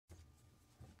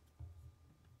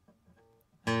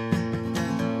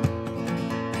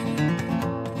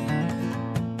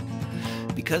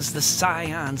Because the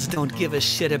scions don't give a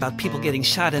shit about people getting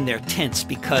shot in their tents,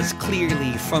 because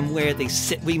clearly from where they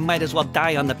sit we might as well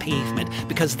die on the pavement,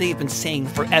 because they've been saying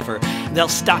forever they'll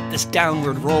stop this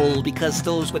downward roll, because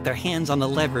those with their hands on the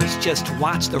levers just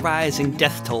watch the rising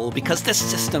death toll, because this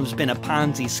system's been a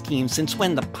Ponzi scheme since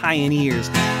when the pioneers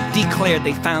declared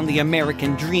they found the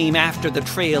American dream after the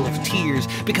Trail of Tears,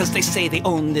 because they say they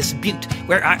own this butte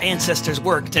where our ancestors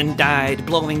worked and died,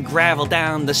 blowing gravel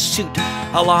down the chute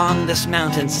along this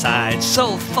mountainside.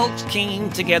 So folks came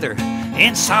together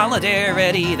in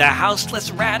solidarity, the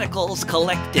Houseless Radicals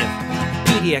Collective,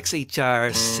 PDX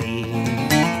HRC.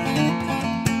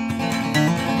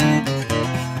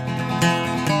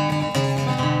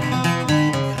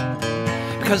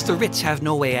 Because the rich have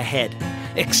no way ahead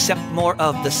except more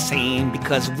of the same,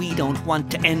 because we don't want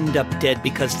to end up dead,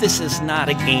 because this is not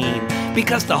a game,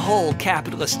 because the whole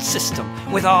capitalist system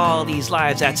with all these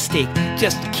lives at stake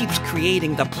just keeps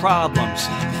creating the problems,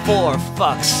 for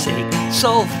fuck's sake.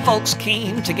 So folks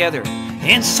came together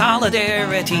in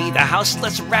solidarity, the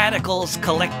Houseless Radicals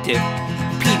Collective,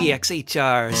 PDX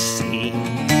HRC.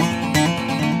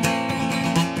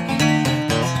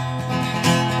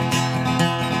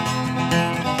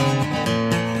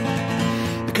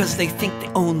 Because they think they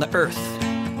own the earth,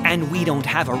 and we don't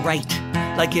have a right.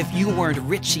 Like if you weren't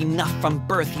rich enough from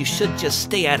birth, you should just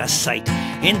stay out of sight.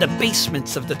 In the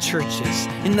basements of the churches,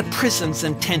 in the prisons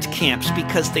and tent camps,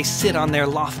 because they sit on their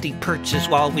lofty perches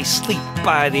while we sleep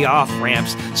by the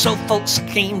off-ramps. So folks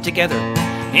came together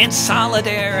in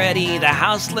solidarity, the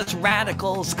Houseless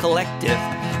Radicals Collective,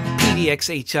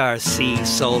 PDX HRC.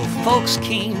 So folks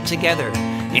came together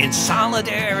in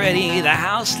solidarity, the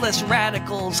Houseless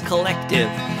Radicals Collective,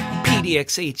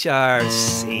 PDX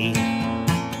HRC.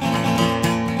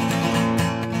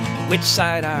 Which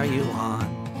side are you on?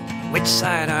 Which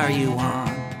side are you on?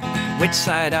 Which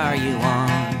side are you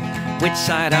on? Which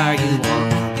side are you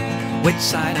on? Which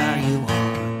side are you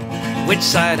on? Which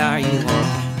side are you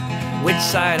on? Which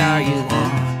side are you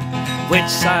on? Which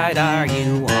side are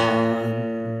you on?